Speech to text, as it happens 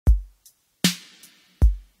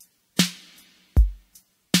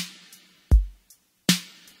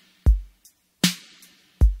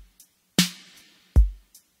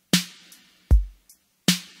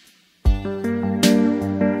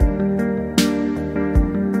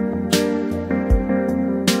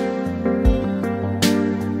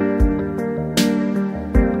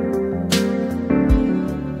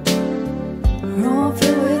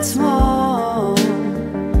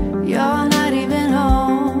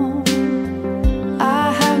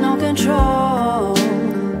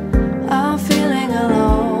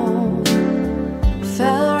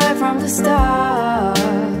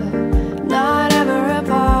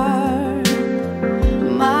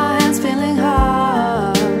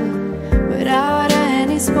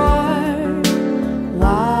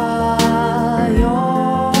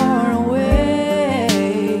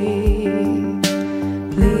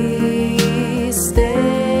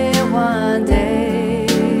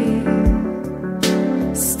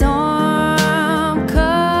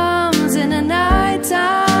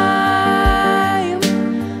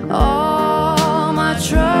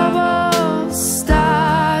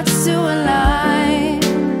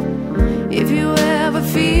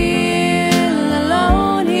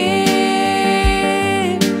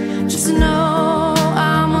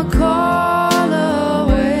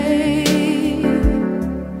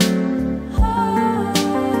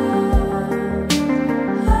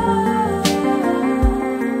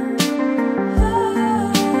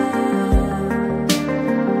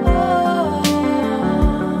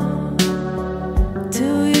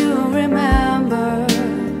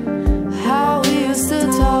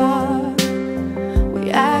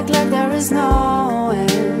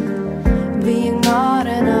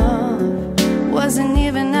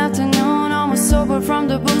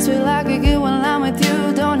the boots feel like a good when I'm with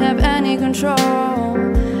you. Don't have any control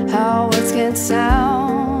how words can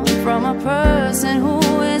sound from a person who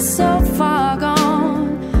is so far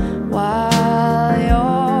gone while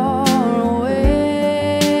you're away.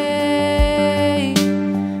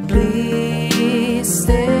 Please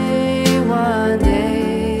stay one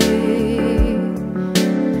day.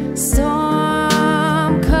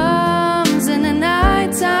 Storm comes in the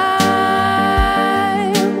nighttime.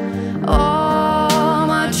 All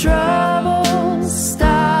my troubles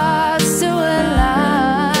starts to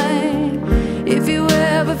align. If you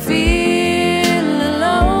ever feel